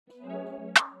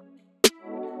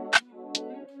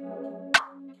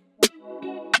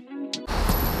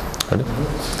Ready?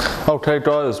 Okay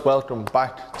guys, welcome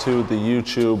back to the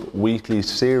YouTube weekly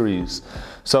series.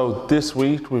 So this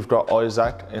week we've got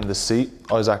Isaac in the seat.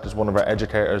 Isaac is one of our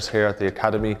educators here at the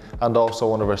Academy and also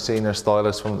one of our senior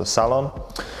stylists from the salon.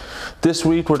 This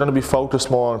week we're going to be focused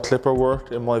more on clipper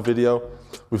work in my video.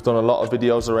 We've done a lot of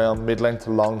videos around mid-length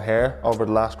to long hair over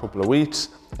the last couple of weeks,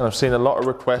 and I've seen a lot of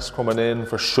requests coming in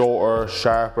for shorter,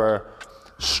 sharper,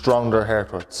 stronger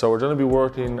haircuts. So we're going to be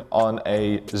working on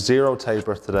a zero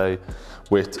taper today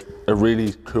with a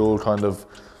really cool kind of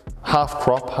half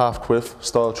crop, half quiff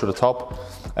style through the top.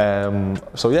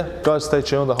 So yeah, guys, stay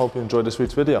tuned. I hope you enjoyed this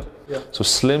week's video. Yeah. So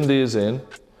slim these in,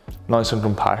 nice and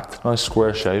compact, nice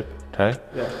square shape, okay?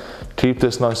 Yeah. Keep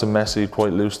this nice and messy,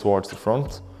 quite loose towards the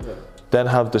front. Yeah. Then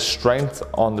have the strength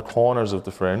on the corners of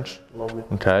the fringe. Lovely.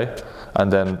 Okay?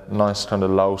 And then nice kind of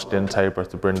low skin taper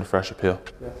to bring the fresh appeal.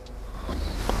 Yeah.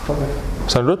 Okay.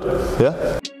 Sound good?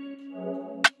 Yeah?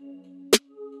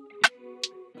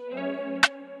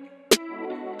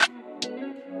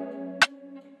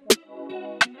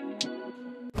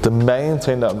 The main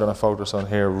thing that I'm going to focus on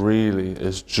here really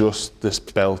is just this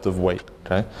belt of weight,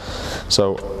 okay?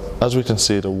 So as we can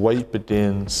see, the weight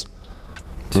begins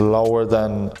lower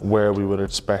than where we would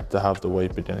expect to have the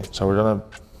weight beginning. So we're going to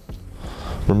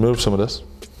remove some of this,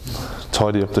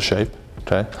 tidy up the shape,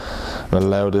 okay? And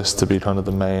allow this to be kind of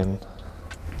the main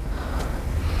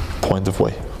point of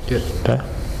weight, okay?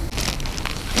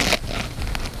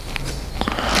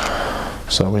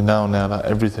 So we know now that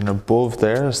everything above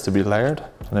there is to be layered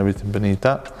and everything beneath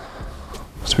that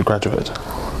is to be graduated,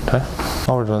 okay?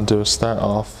 All we're going to do is start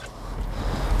off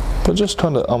by just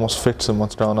kind of almost fixing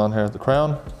what's going on here at the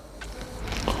crown.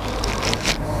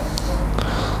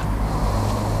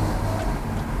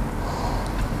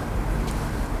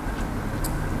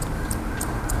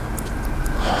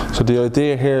 So the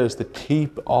idea here is to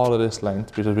keep all of this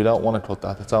length because we don't want to cut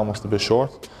that, it's almost a bit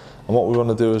short. And what we want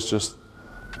to do is just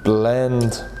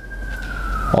blend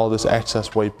all this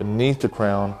excess weight beneath the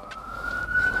crown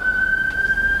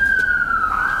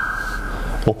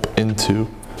up into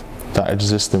that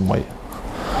existing weight.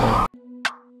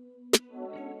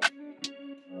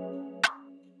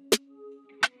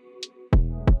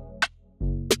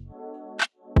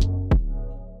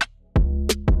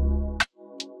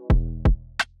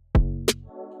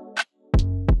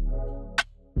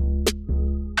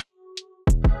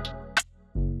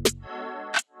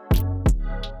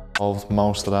 Of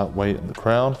most of that weight in the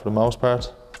crown for the most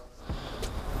part.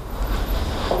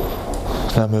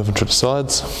 Now moving to the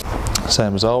sides,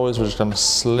 same as always, we're just going to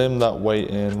slim that weight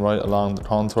in right along the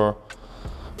contour.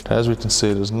 Okay, as we can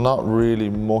see, there's not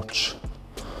really much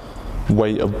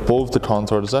weight above the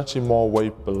contour, there's actually more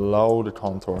weight below the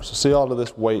contour. So see all of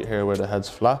this weight here where the head's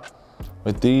flat?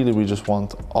 Ideally we just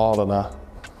want all of that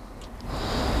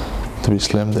to be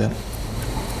slimmed in.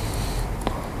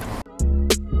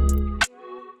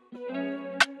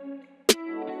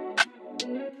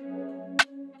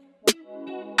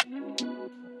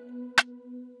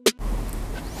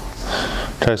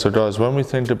 Okay, so guys, when we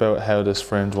think about how this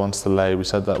fringe wants to lay, we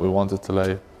said that we want it to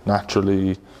lay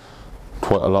naturally,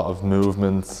 quite a lot of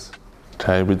movement.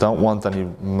 Okay, we don't want any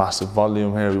massive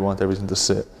volume here, we want everything to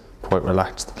sit quite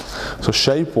relaxed. So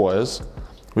shape-wise,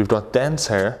 we've got dense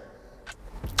hair.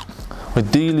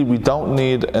 Ideally, we don't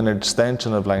need an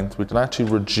extension of length, we can actually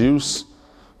reduce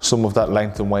some of that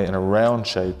length and weight in a round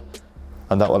shape,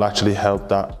 and that will actually help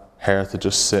that hair to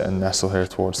just sit and nestle here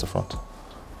towards the front.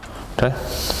 Okay?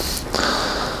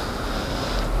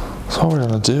 So what we're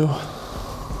going to do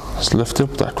is lift up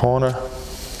that corner,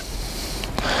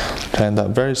 and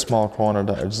that very small corner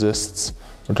that exists,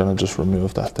 we're going to just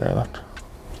remove that there. Look.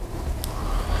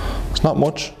 It's not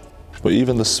much, but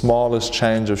even the smallest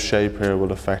change of shape here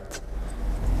will affect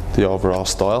the overall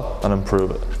style and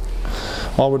improve it.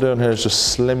 All we're doing here is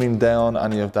just slimming down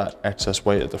any of that excess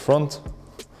weight at the front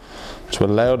to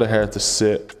allow the hair to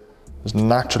sit as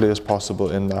naturally as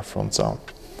possible in that front zone.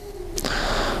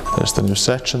 There's the new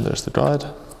section, there's the guide.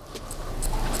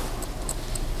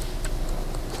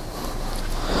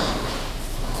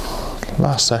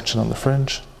 Last section on the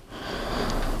fringe.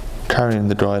 Carrying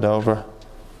the guide over.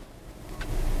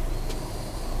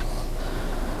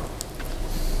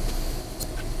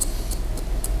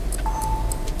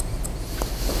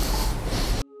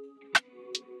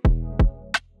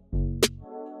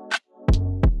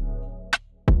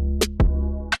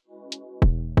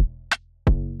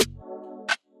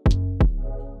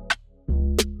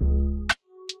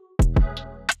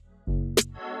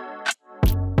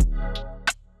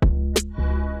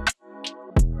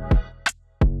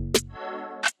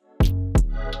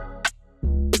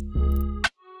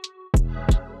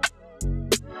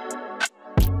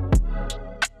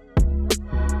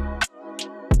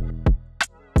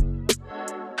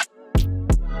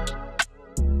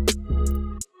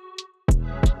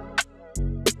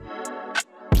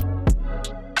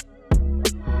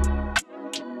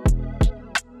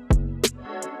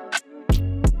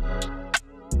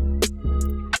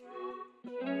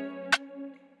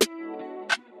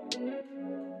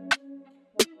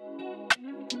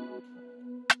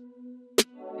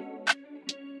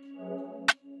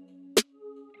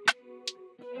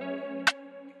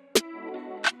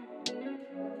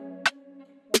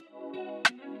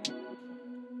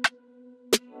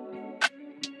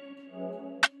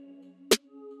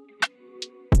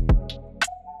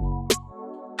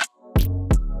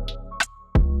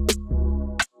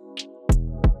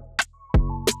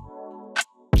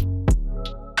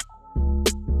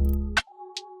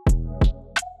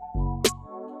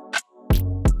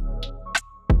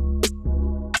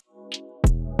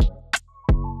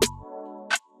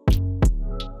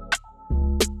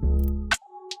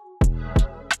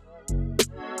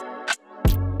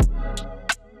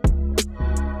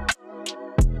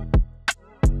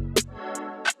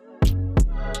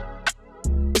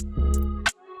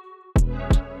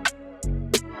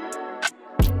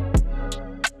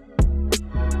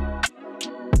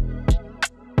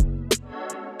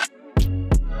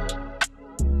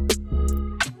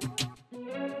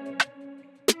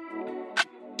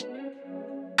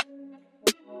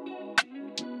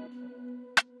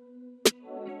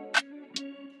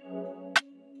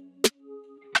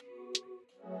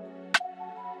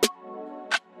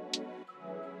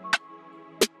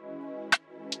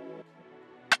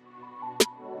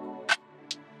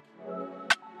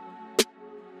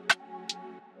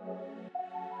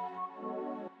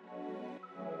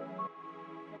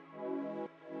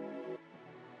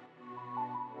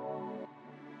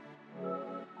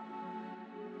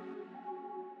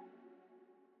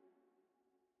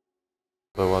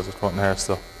 I was just cutting hair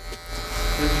still.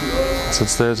 I said,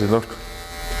 Stairsy, look.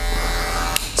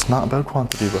 It's not about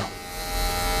quantity, bro.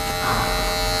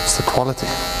 It's the quality.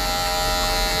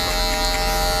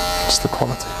 It's the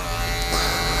quality.